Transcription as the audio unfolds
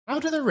How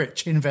do the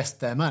rich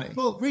invest their money?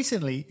 Well,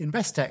 recently,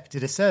 Investec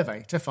did a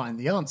survey to find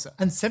the answer,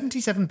 and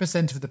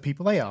 77% of the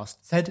people they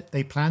asked said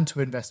they plan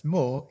to invest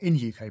more in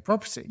UK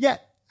property.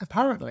 Yet,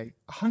 apparently,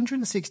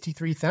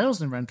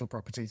 163,000 rental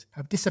properties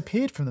have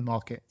disappeared from the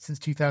market since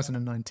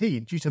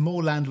 2019 due to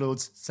more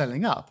landlords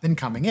selling up than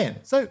coming in.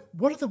 So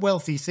what are the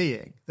wealthy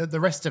seeing that the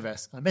rest of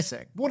us are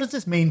missing? What does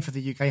this mean for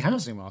the UK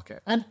housing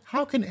market? And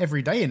how can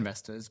everyday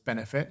investors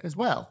benefit as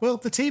well? Well,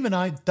 the team and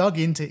I dug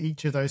into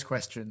each of those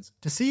questions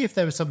to see if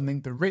there was something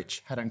the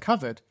rich had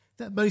uncovered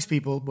that most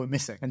people were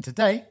missing. And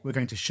today, we're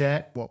going to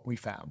share what we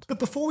found. But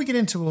before we get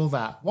into all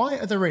that, why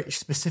are the rich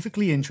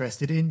specifically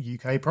interested in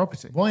UK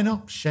property? Why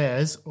not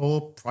shares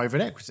or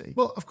private equity?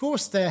 Well, of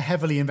course, they're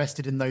heavily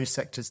invested in those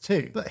sectors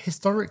too, but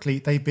historically,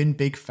 they've been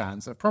big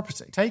fans of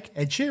property. Take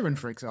Ed Sheeran,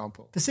 for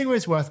example. The singer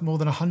is worth more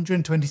than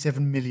 £127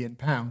 million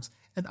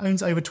and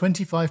owns over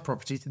 25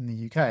 properties in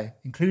the UK,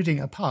 including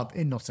a pub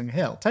in Notting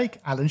Hill. Take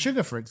Alan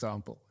Sugar, for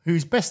example,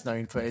 who's best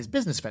known for his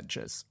business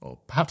ventures, or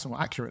perhaps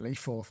more accurately,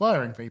 for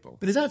firing people,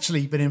 but has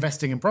actually been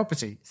investing in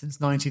property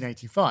since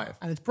 1985,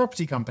 and its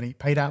property company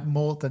paid out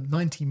more than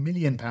 £90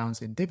 million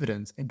in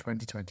dividends in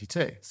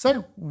 2022.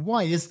 So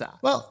why is that?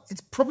 Well,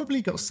 it's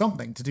probably got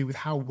something to do with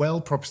how well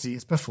property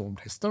has performed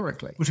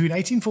historically. Between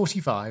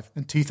 1845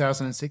 and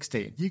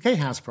 2016, UK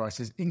house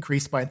prices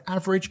increased by an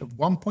average of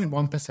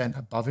 1.1%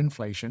 above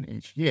inflation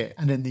each year,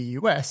 and in the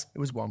US it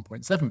was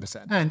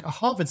 1.7%. And a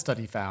Harvard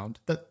study found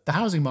that the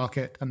housing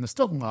market and the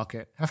stock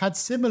market have had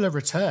similar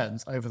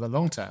returns over the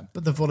long term,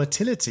 but the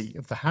volatility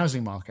of the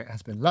housing market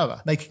has been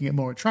lower, making it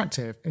more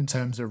attractive in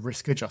terms of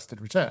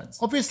risk-adjusted returns.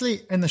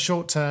 Obviously, in the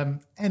short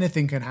term,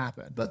 anything can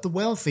happen, but the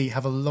wealthy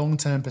have a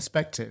long-term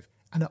perspective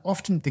and are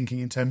often thinking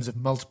in terms of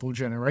multiple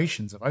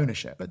generations of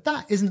ownership. But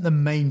that isn't the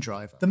main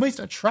driver. The most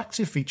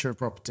attractive feature of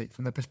property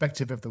from the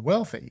perspective of the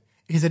wealthy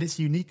is that it's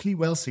uniquely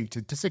well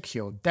suited to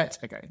secure debt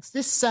against.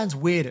 This sounds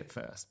weird at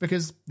first,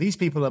 because these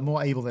people are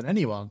more able than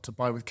anyone to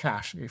buy with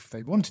cash if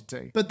they wanted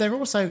to. But they're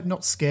also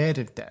not scared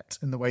of debt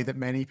in the way that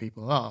many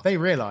people are. They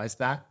realise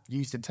that,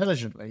 used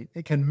intelligently,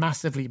 it can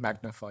massively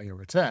magnify your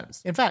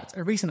returns. In fact,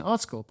 a recent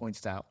article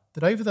pointed out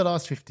that over the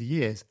last 50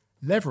 years,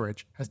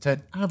 leverage has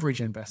turned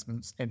average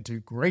investments into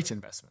great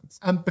investments.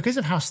 And because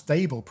of how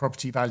stable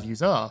property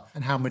values are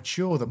and how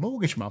mature the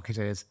mortgage market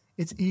is,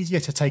 it's easier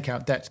to take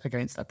out debt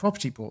against a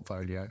property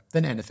portfolio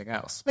than anything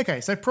else.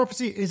 Okay, so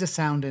property is a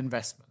sound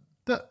investment.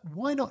 But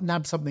why not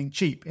nab something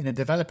cheap in a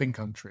developing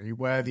country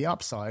where the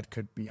upside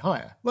could be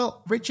higher?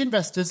 Well, rich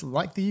investors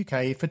like the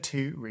UK for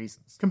two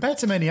reasons. Compared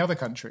to many other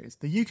countries,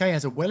 the UK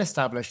has a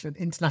well-established and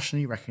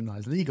internationally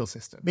recognised legal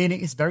system,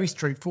 meaning it's very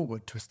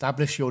straightforward to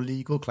establish your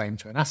legal claim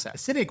to an asset. A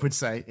cynic would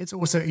say it's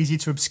also easy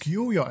to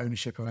obscure your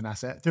ownership of an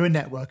asset through a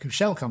network of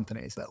shell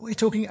companies, but we're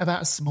talking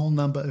about a small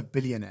number of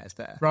billionaires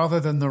there, rather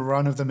than the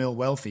run-of-the-mill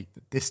wealthy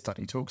that this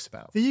study talks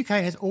about. The UK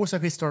has also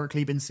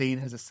historically been seen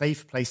as a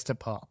safe place to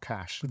park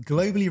cash, with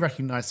globally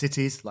recognised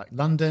cities like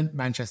London,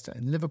 Manchester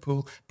and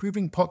Liverpool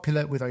proving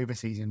popular with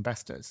overseas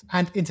investors.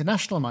 And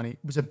international money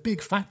was a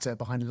big factor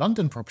behind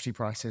London property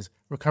prices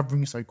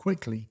recovering so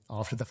quickly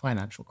after the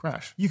financial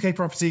crash. UK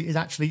property is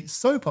actually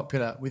so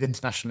popular with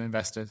international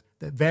investors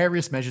that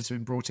various measures have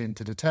been brought in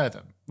to deter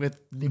them,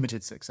 with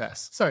limited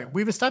success. So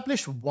we've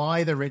established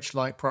why the rich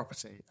like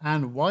property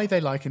and why they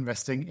like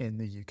investing in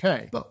the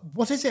UK. But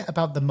what is it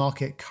about the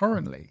market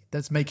currently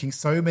that's making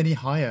so many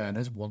high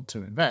earners want to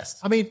invest?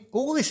 I mean,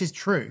 all this is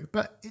true,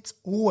 but it's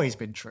always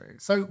been true.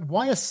 So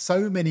why are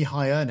so many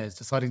high earners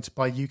deciding to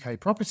buy UK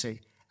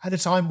property at a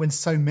time when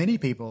so many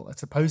people are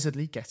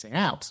supposedly getting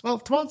out? Well,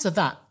 to answer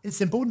that,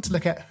 it's important to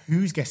look at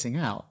who's getting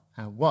out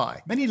and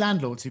why. Many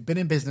landlords who've been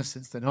in business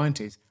since the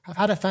 90s have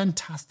had a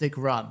fantastic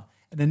run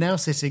and are now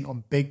sitting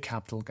on big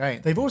capital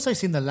gains. They've also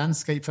seen the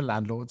landscape for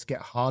landlords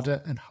get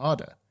harder and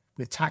harder,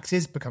 with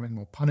taxes becoming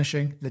more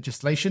punishing,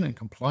 legislation and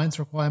compliance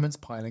requirements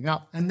piling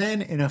up, and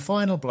then, in a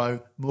final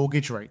blow,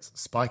 mortgage rates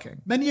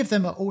spiking. Many of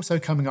them are also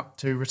coming up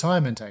to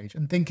retirement age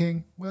and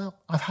thinking, well,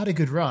 I've had a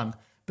good run,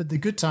 but the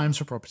good times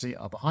for property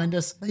are behind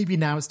us. Maybe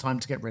now it's time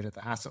to get rid of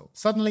the hassle.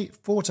 Suddenly,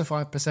 4 to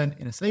 5%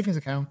 in a savings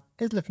account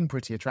is looking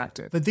pretty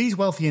attractive. But these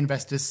wealthy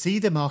investors see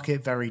the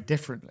market very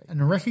differently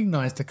and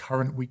recognise the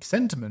current weak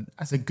sentiment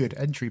as a good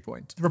entry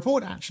point. The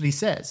report actually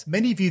says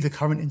many view the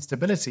current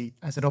instability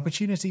as an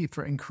opportunity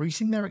for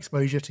increasing their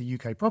exposure to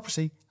UK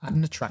property at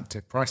an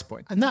attractive price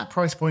point. And that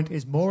price point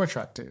is more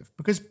attractive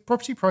because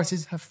property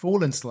prices have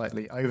fallen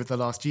slightly over the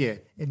last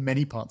year in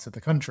many parts of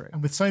the country.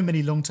 And with so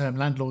many long-term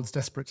landlords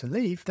desperate to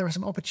leave, there are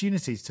some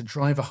opportunities to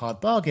drive a hard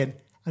bargain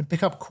and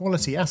pick up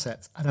quality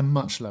assets at a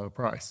much lower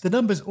price. The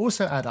numbers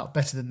also add up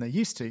better than they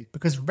used to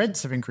because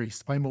rents have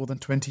increased by more than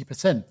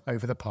 20%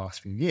 over the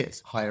past few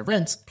years. Higher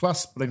rents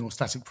plus falling or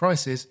static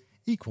prices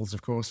equals,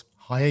 of course,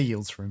 higher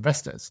yields for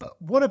investors. But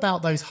what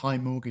about those high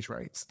mortgage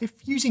rates? If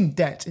using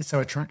debt is so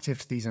attractive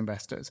to these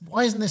investors,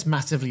 why isn't this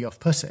massively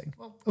off-putting?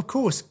 Well, of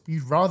course,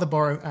 you'd rather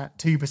borrow at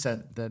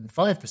 2% than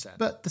 5%.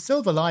 But the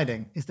silver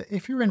lining is that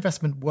if your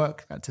investment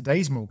worked at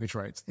today's mortgage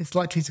rates, it's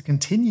likely to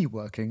continue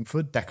working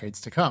for decades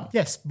to come.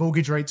 Yes,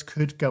 mortgage rates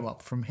could go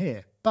up from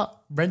here,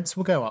 but rents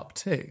will go up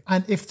too.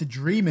 And if the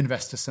dream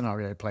investor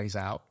scenario plays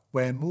out,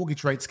 where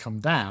mortgage rates come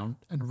down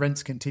and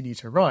rents continue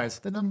to rise,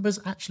 the numbers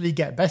actually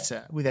get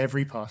better with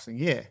every passing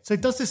year. So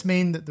does this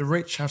mean that the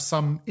rich have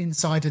some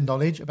insider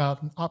knowledge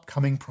about an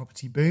upcoming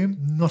property boom?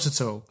 Not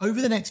at all.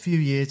 Over the next few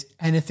years,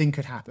 anything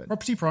could happen.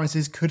 Property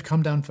prices could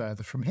come down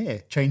further from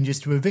here. Changes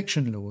to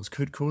eviction laws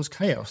could cause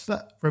chaos.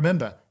 But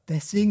remember, they're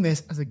seeing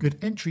this as a good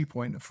entry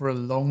point for a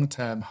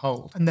long-term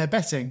hold. And they're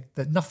betting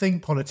that nothing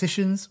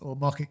politicians or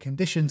market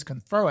conditions can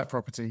throw at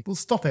property will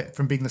stop it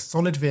from being the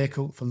solid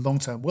vehicle for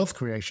long-term wealth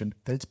creation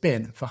that it's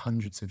been for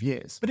hundreds of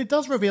years. But it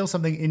does reveal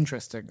something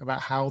interesting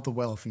about how the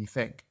wealthy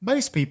think.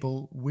 Most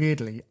people,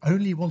 weirdly,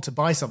 only want to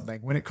buy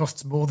something when it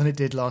costs more than it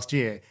did last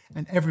year,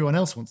 and everyone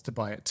else wants to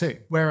buy it too.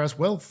 Whereas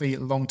wealthy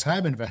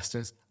long-term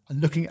investors are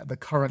looking at the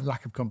current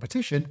lack of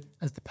competition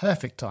as the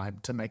perfect time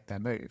to make their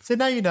move. So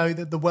now you know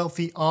that the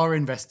wealthy are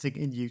investing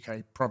in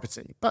UK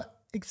property. But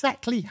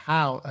exactly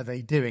how are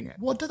they doing it?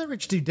 What do the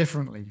rich do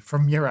differently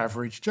from your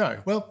average Joe?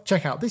 Well,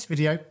 check out this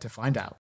video to find out.